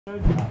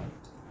Thanks,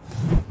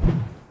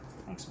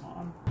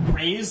 Mom.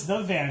 Raise the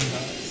Vanguard.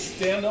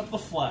 Stand up the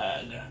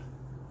flag.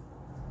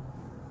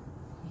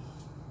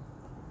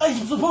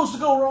 I'm supposed to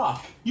go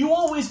rock. You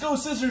always go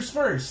scissors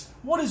first.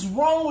 What is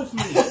wrong with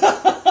me?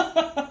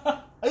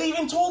 I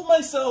even told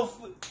myself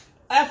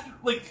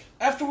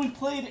after we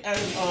played at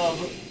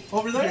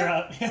over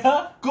there.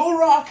 Yeah. Go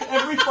rock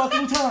every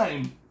fucking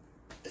time.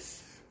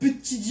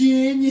 But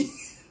you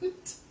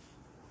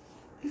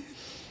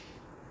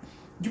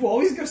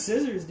always go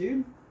scissors,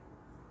 dude.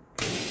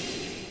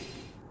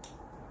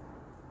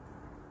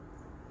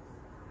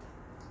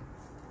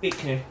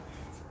 $8K.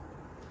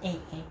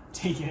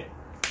 Take it.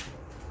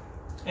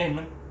 Hey,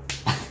 man.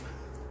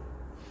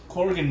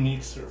 Korg and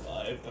Neek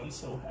survived. I'm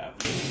so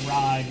happy.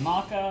 Ride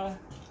Maka.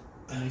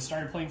 And they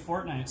started playing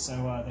Fortnite,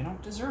 so they don't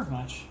deserve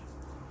much.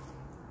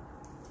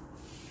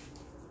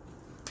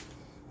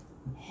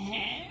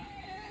 Yeah,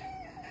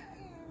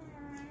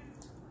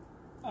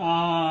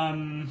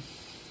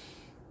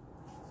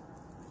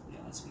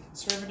 let's be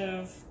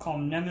conservative. Call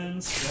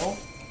Nemen still.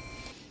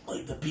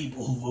 Like the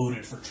people who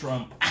voted for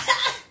Trump.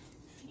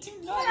 Do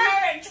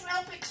not.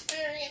 Trump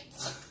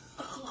experience.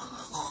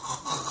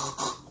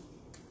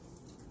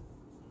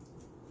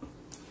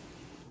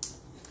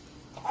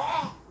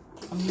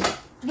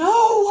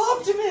 No,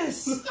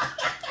 Optimus!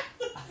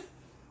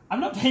 I'm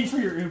not paying for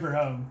your Uber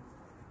home.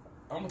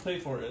 I'm gonna pay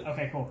for it.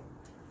 Okay, cool.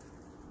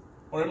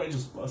 Or I might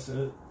just bus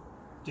it.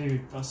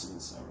 Dude, bus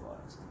is so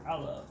relaxing. I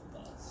love the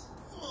bus.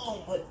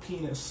 Oh, what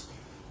penis.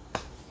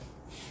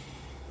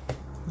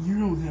 You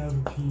don't have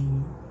a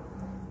penis.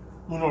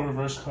 No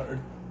reverse card.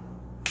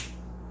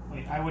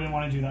 Wait, I wouldn't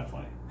want to do that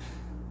play.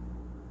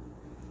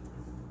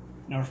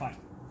 No, we're fine.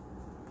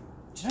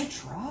 Did I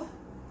draw?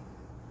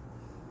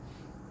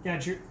 Yeah,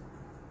 Drew.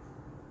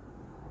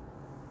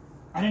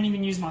 I didn't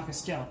even use Maka's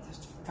skill.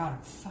 God,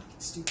 I'm fucking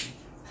stupid.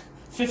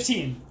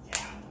 15.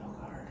 Yeah, no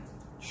card.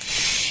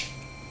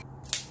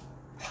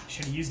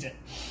 Should have used it.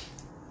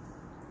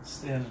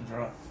 Stand and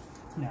draw.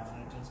 No,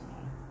 it doesn't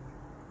matter.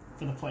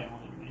 For the play I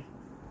wanted to make.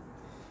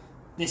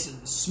 This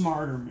is a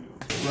smarter move.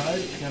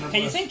 Right?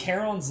 Hey, you think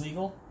Carolyn's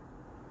legal?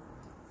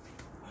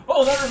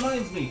 Oh, that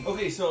reminds me.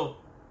 Okay, so,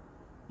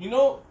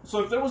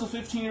 so if there was a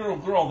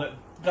 15-year-old girl that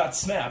got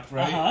snapped,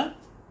 right? Uh-huh.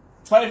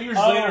 5 years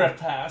later have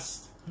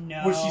passed.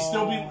 No. Would she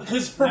still be...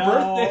 Because her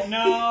birthday...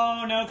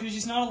 No, because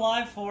she's not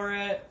alive for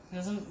it.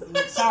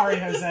 Sorry,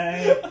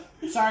 Jose.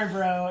 Sorry,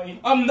 bro.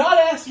 I'm not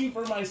asking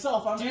for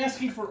myself. I'm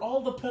asking for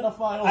all the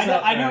pedophiles out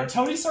there. I know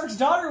Tony Stark's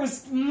daughter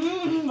was...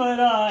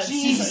 but,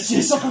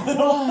 Jesus Christ,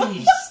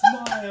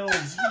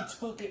 Miles, you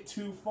took it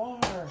too far.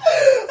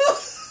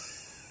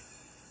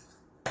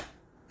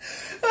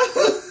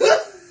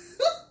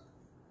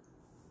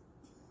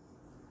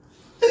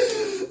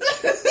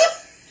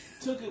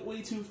 Took it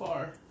way too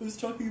far. I was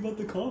talking about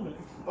the comic.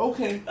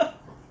 Okay.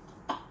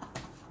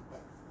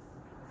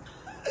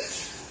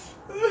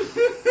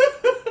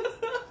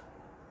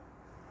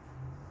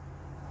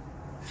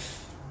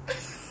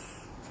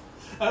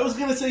 I was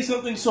gonna say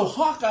something so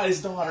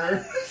Hawkeye's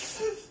daughter.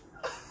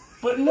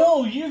 But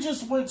no, you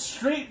just went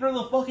straight for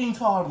the fucking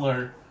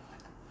toddler.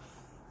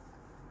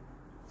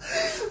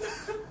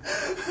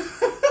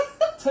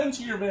 10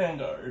 to your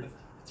Vanguard.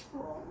 What's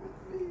wrong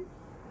with me?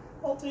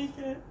 I'll take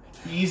it.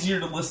 Easier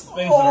to list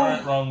things that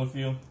aren't wrong with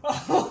you.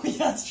 Oh,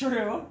 that's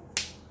true.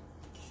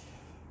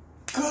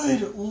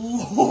 Good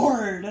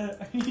lord.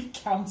 I need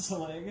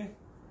counseling.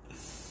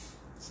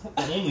 It's not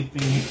the only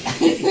thing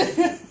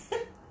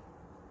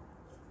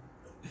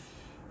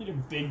you need a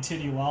big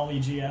titty lolly,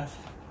 GF.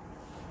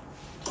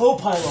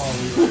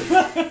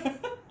 Co-pilot.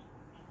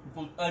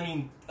 I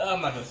mean,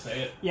 I'm not gonna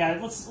say it. Yeah,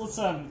 let's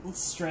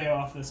stray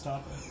off this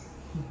topic.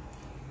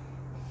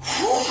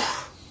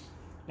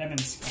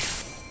 Nemen's.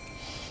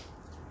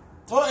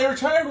 Oh, I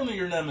retired one of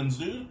your Nemens,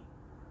 dude.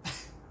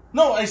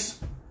 No, I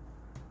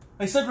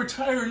said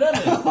retire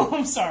Nemen. Oh,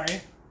 I'm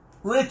sorry.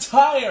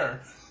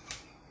 Retire.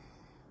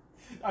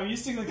 I'm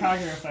used to the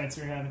Kagero fights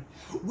we're having.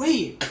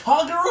 Wait,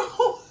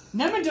 Kagero?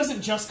 Nemen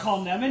doesn't just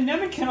call Nemen.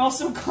 Nemen can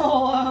also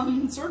call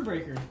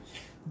Swordbreaker.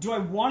 Do I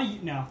want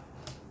to? No.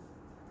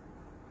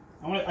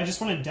 I just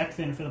want to deck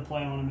thin for the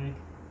play I want to make.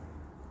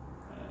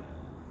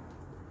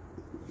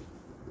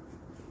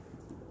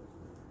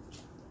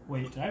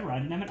 Wait, did I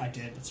ride a Nemen? I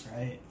did. That's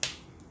right.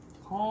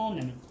 Call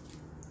Nemen.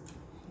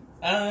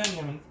 I'm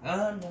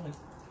Nemen.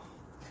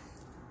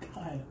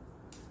 God.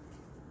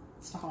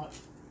 Stop.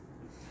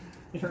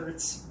 It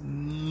hurts.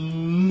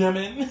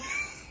 Nemen.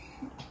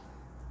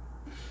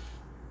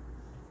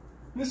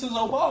 Mrs.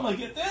 Obama,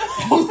 get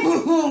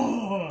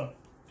that?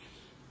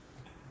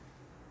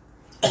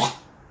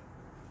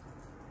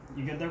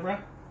 You good there, bro?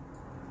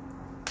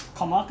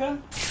 Call Maka.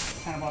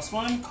 Kind of boss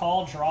 1.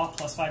 Call, draw,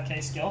 plus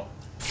 5k skill.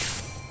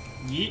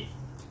 Yeet.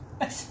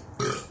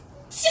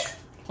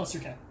 Plus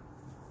 3k.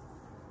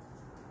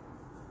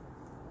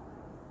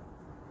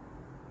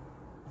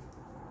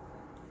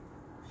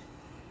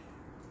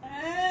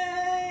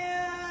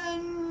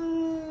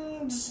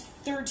 And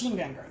 13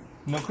 Vanguard.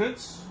 No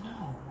crits?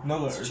 No.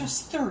 No It's guard.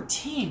 just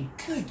 13.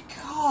 Good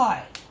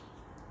God.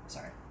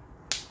 Sorry.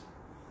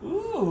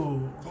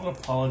 Ooh. Don't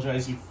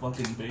apologize, you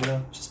fucking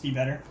beta. Just be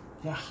better.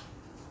 Yeah.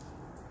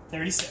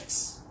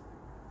 36.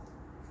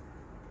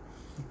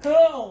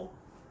 Oh!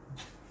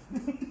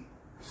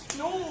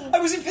 No! I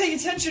wasn't paying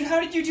attention. How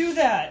did you do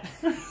that?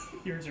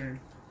 Your turn.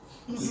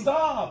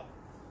 Stop!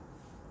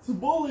 It's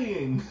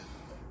bullying.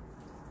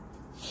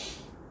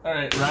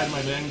 Alright, ride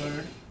my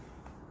Vanguard.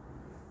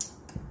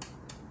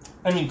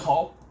 I mean,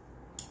 call.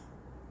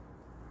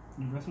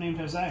 You're both named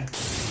Jose.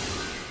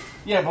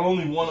 Yeah, but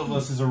only one of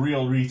us is a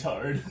real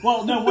retard.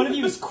 Well, no, one of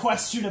you is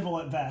questionable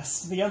at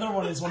best. The other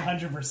one is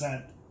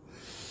 100%.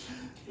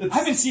 I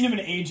haven't seen him in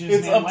ages,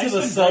 It's man. up to Life's the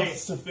been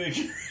subs to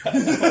figure out.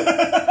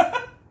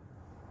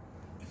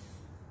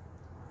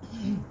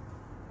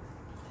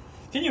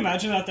 Can you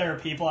imagine that there are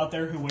people out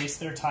there who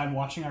waste their time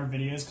watching our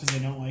videos because they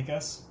don't like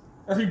us?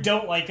 Or who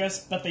don't like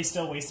us, but they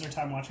still waste their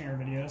time watching our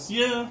videos?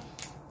 Yeah.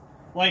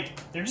 Like,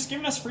 they're just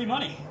giving us free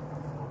money.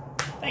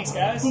 Thanks,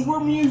 guys. But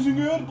we're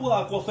using ad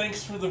block. Well,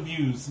 thanks for the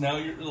views. Now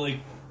you're, like,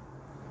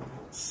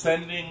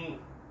 sending...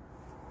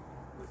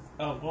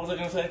 Oh, what was I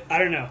gonna say? I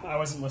don't know. I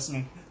wasn't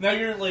listening. Now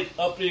you're, like,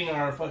 upping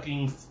our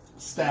fucking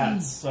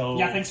stats, so...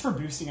 Yeah, thanks for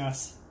boosting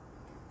us.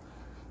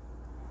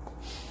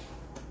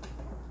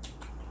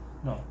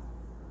 No.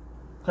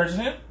 Cards in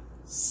hand?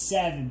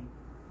 7.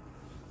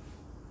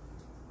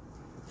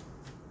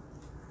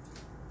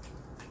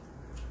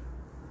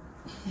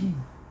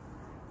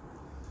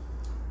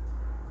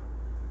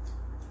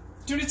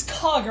 Dude, it's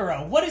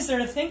Kagero. What is there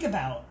to think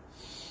about?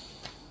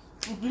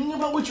 I'm thinking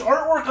about which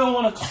artwork I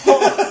want to call.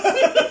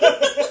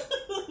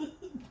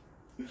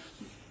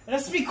 It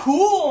has to be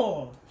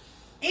cool.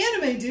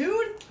 Anime,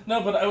 dude!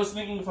 No, but I was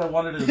thinking if I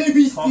wanted to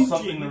Maybe call thinking.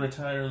 something to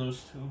retire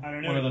those two. I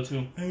don't know. One of the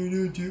two. I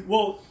know, dude.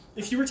 Well,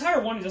 if you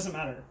retire one, it doesn't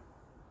matter.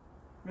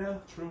 Yeah,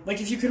 true.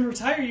 Like, if you can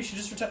retire, you should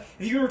just retire.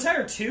 If you can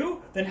retire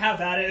 2, then have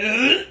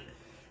that.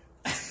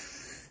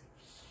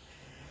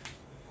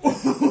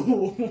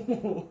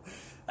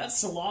 That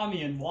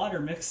salami and water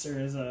mixer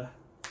is a...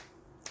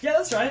 Yeah,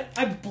 that's right.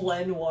 I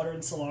blend water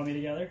and salami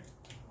together.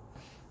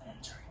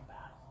 Entering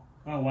battle.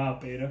 Oh, wow,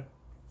 beta.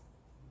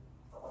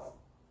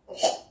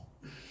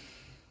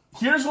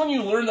 Here's when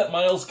you learn that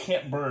Miles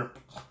can't burp.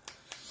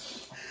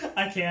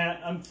 I can't.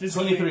 I'm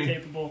physically 23.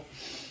 incapable.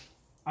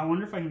 I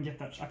wonder if I can get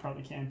that. I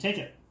probably can. Take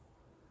it.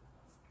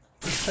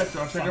 First check,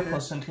 draw trigger, Fucker.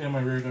 plus 10k on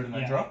my rear guard and I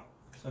Yeah. draw.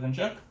 Second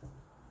check.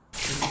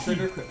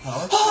 Trigger, crit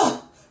power.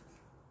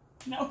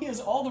 Now he has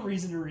all the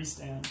reason to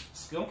restand.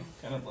 Skill,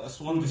 kind of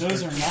last one. Ooh,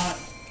 those are not...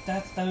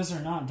 Those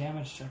are not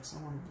damage checks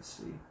I wanted to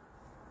see.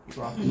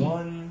 Drop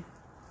 1.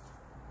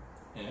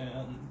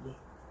 And...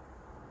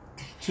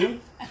 2.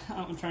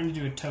 I'm trying to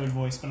do a Toad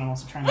voice, but I'm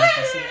also trying to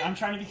I'm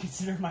trying to be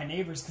considerate of my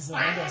neighbors because the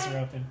windows are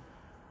open.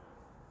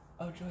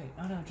 Oh, wait.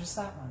 Oh, no, just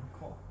that one.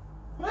 Cool.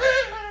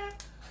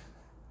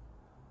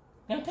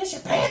 Gonna piss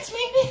your pants,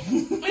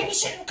 maybe? Maybe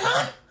shouldn't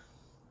come.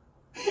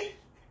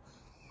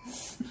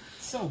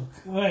 So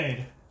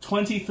good.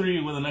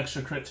 23 with an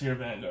extra crit to your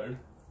Vanguard.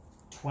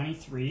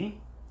 23?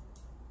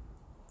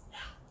 Yeah.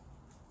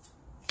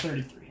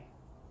 33.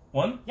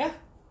 1? Yeah.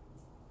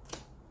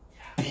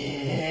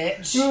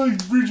 Bitch. Oh,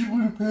 Bridget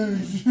would have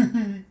passed.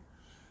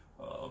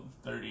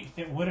 30.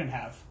 It wouldn't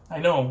have. I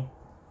know.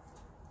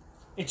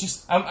 It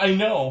just... I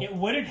know. It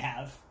wouldn't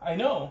have. I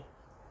know.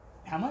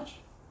 How much?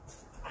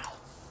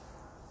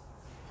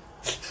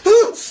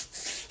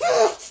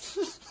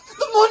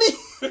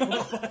 The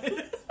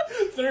money!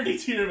 30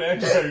 to your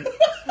Vanguard.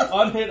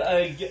 On hit,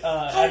 I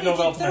How add did you no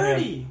belt get to my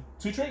hand. 30?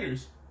 2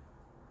 triggers.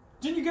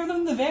 Didn't you give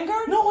them the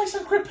Vanguard? No, I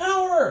said crit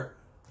power.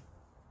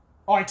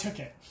 Oh, I took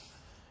it.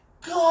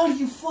 God,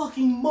 you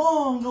fucking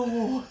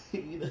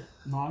mongoloid.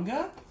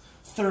 Manga?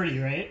 30,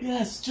 right?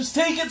 Yes, just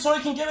take it so I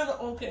can get it.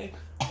 Okay,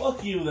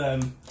 fuck you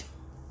then.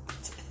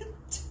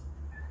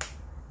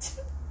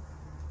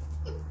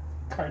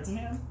 Cards in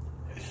hand?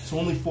 It's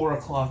only 4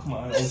 o'clock,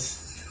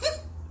 Miles.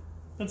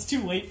 That's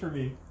too late for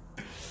me.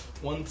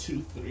 1,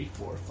 2, 3,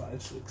 4,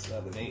 5, 6,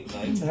 7, 8,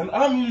 9, 10.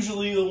 I'm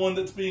usually the one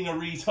that's being a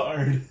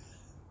retard.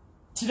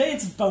 Today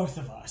it's both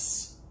of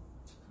us.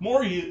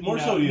 More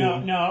so you.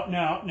 No.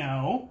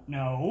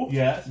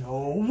 Yes.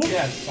 No.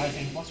 Yes.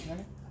 Blaster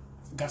Dragon?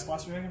 Gust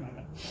Blaster Dragon? My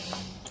bad.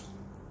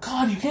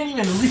 God, you can't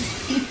even read.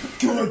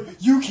 God,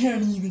 you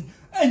can't even.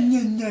 I'm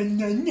gonna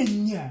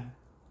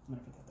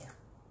put that there.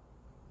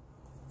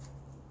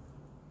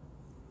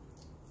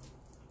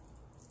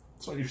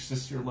 That's why your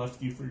sister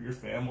left you for your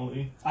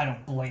family. I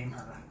don't blame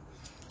her.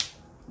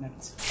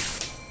 That's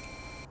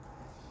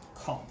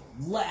called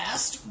the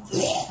last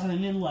one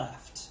and then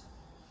left.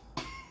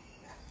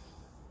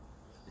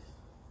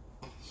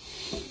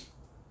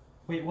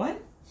 Wait,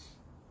 what?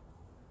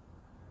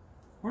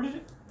 Where did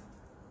it...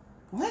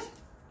 What?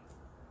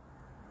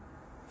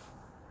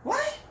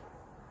 What?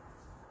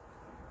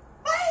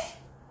 What?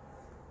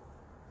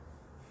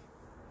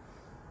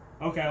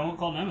 Okay, I won't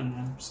call Nemen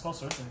then. Just call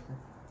Swordbreaker.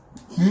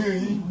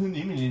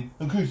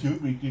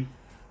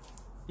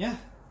 Yeah.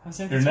 I'm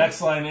saying Your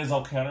next line is,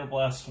 I'll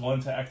counterblast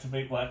 1 to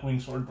activate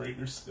Blackwing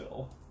Swordbreaker's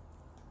skill.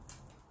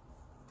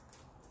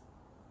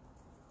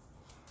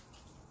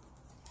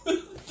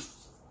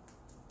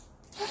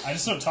 I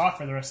just don't talk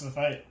for the rest of the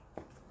fight.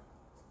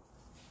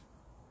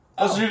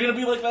 Oh, so you're gonna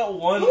be like that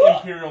one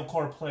Imperial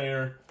Corps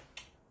player.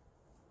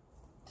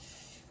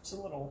 It's a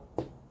little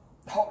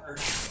hard.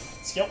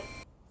 Skill.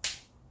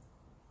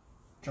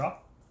 Draw.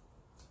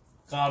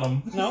 Got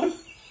him. No.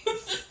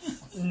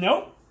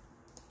 Nope.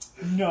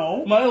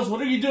 No. Miles, what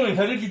are you doing?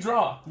 How did you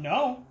draw?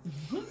 No.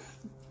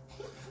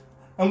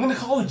 I'm gonna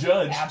call the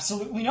judge.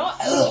 Absolutely not.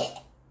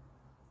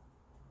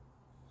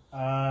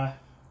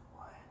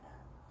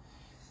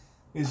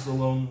 Is the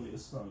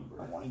loneliest number.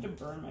 I wanted to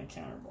burn my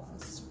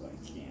counterblasts, but I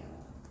can't.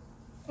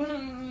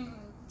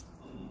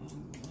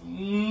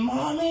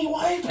 Mommy,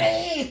 wipe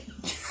me!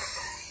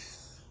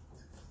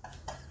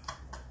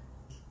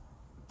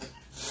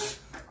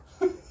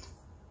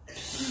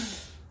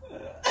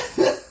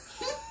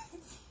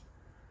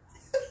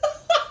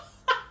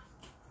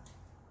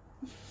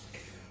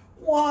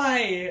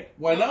 Why?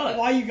 Why not?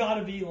 Why you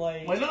gotta be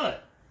like... Why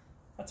not?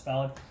 That's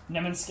valid.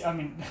 Mock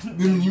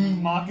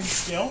and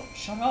skill?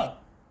 Shut up.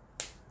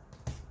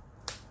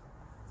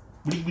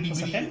 What's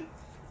that hit?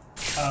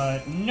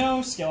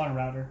 No skill on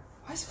router.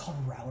 Why is it called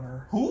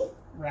router? Who?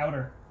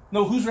 Router.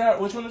 No, who's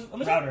router? Which one is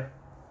router?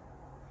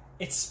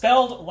 It's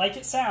spelled like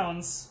it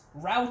sounds.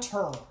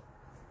 Router.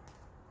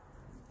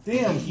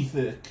 Damn, he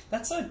thick.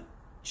 That's a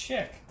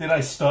chick. Did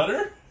I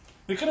stutter?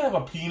 They could have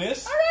a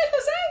penis. Alright,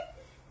 Jose!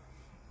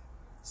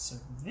 So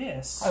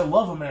this... I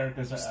love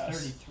America's is ass.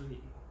 33.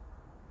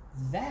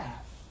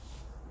 That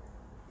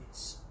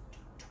is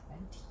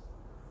 20.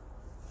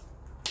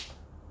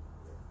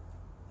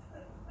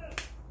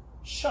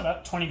 Shut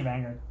up. 20 to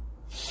Vanguard.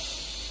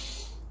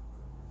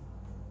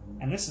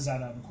 And this is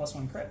at a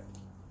 +1 crit.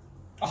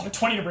 Oh,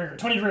 20 to Brigger.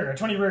 20 to Brigger.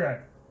 20 to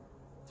Brigger.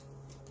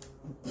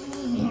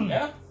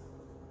 Yeah?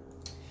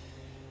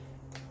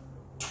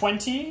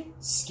 20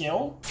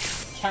 skill.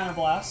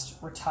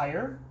 Counterblast.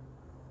 Retire.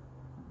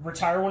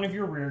 Retire one of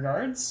your rear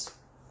guards.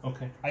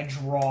 Okay. I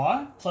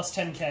draw. Plus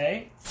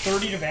 10k.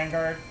 30 to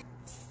Vanguard.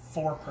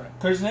 4 crit.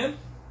 Clear's name?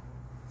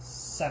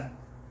 7.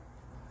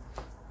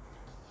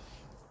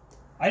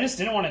 I just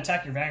didn't want to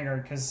attack your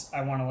Vanguard because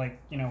I want to, like,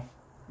 you know,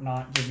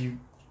 not give you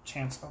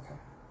chance. Okay.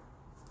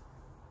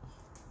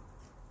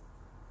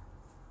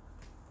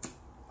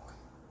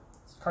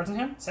 Cards in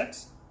hand?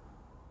 6?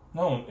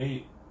 No,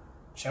 8.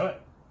 Show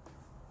it.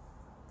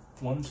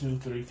 1, 2,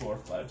 3, 4,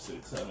 5,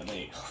 6, 7,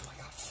 8. Oh my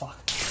god,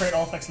 fuck. Create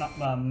all effects, not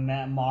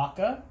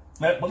Maka.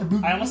 I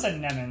almost said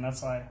Nemen,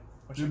 that's why.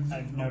 Which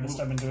I've noticed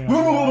I've been doing a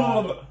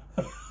lot.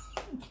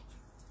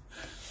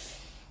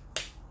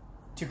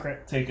 2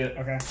 crit. Take it.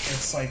 Okay,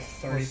 it's like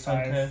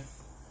 35.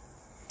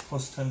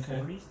 Plus 10k.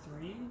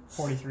 43?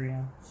 43,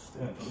 yeah.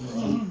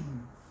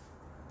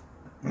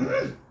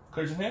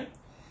 Cards in hand?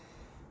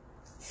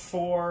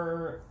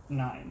 4,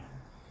 9.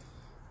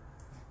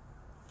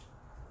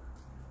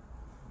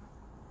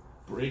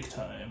 Break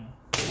time.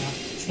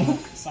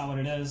 It's not what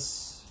it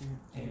is.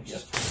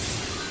 Yep.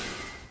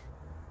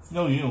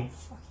 No, you.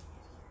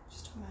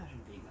 Just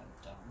imagine being that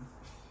dumb.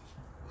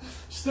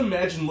 Just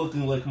imagine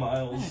looking like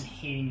Miles. Imagine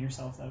hating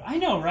yourself though. I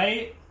know,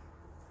 right?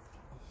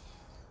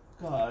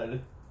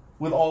 God.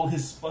 With all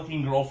his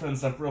fucking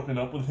girlfriends that have broken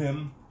up with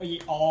him.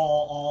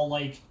 All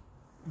like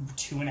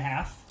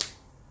 2.5.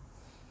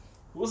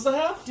 What was the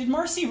half? Did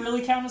Marcy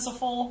really count as a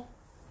full?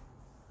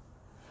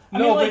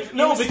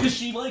 Because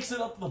she likes it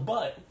up the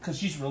butt. Because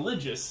she's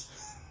religious.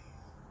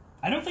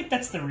 I don't think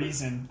that's the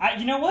reason.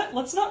 You know what?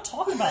 Let's not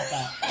talk about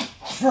that.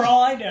 For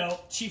all I know,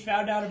 she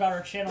found out about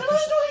our channel. Do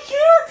I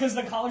care? Because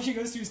the college she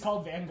goes to is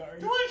called Vanguard.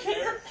 Do I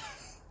care?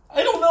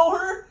 I don't know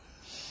her.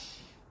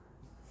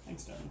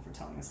 Thanks, Devin, for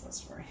telling us that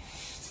story.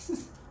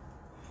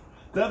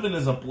 Devin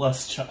is a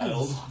blessed I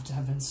child. love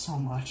Devin so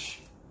much.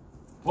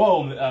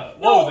 Whoa,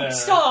 No, there.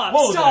 stop,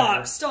 Whoa stop,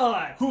 there.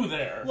 stop. Who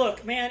there?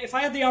 Look, man, if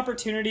I had the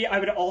opportunity, I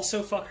would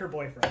also fuck her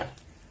boyfriend.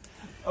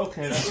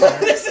 Okay, that's fair.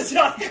 This is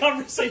not a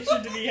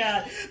conversation to be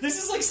had.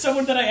 This is like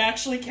someone that I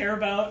actually care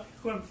about,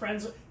 who I'm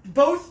friends with.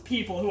 Both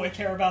people who I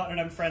care about and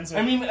I'm friends with.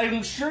 I mean,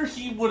 I'm sure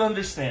he would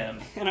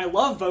understand. And I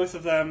love both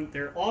of them.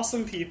 They're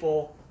awesome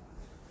people.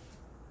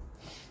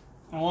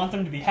 I want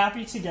them to be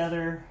happy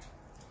together.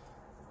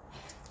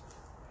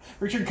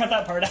 Richard, cut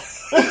that part out.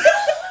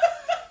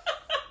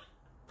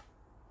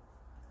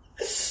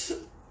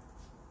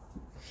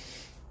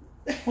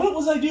 What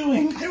was I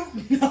doing? I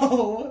don't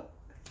know.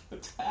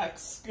 Attack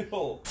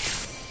skill.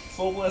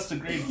 Soul Blast to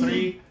grade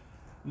 3.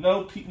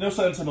 No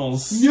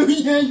sentinels.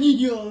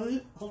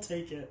 I'll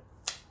take it.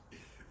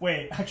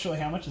 Wait, actually,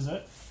 how much is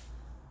it?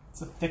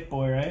 It's a thick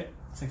boy, right?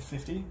 It's like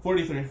 50?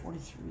 43.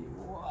 43.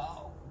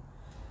 Wow.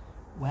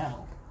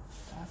 Well,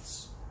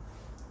 that's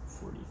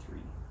 43.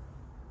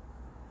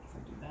 If I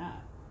do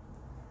that,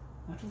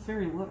 that's with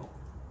very little.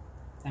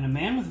 And a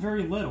man with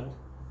very little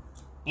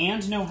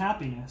and no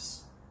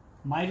happiness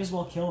might as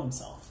well kill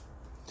himself.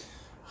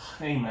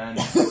 Hey, man.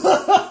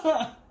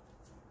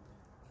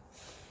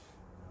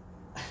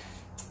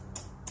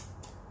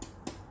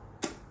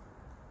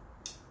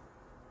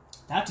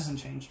 That doesn't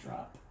change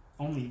drop.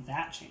 Only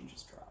that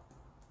changes drop.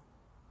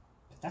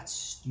 But that's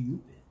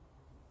stupid.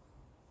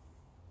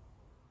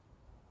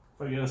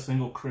 If I get a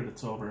single crit,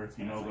 it's over if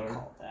you know I guard.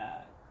 call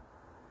that.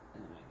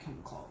 And then I can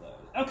call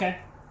those. Okay.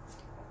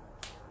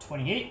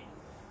 28,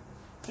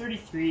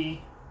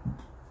 33,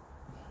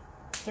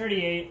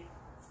 38,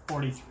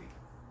 43.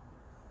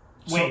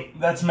 Wait. So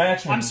that's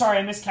matching. I'm sorry,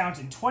 I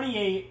miscounted.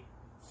 28,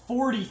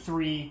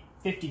 43,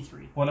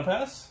 53. Wanna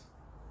pass?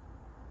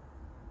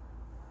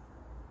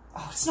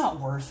 Oh, it's not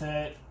worth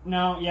it.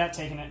 No, yeah,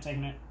 taking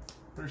it.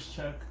 First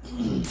check.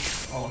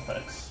 All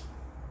effects.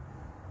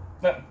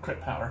 That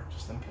crit power,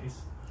 just in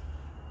case.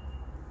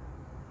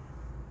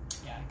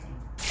 Yeah, I can.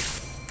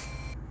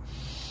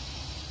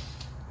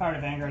 Power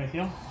to Vanguard, I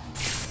heal.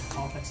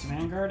 All effects to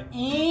Vanguard.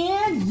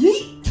 And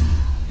yeet!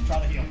 Draw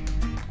the heal.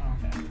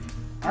 Okay.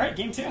 Alright,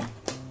 game 2.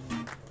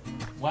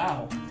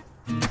 Wow.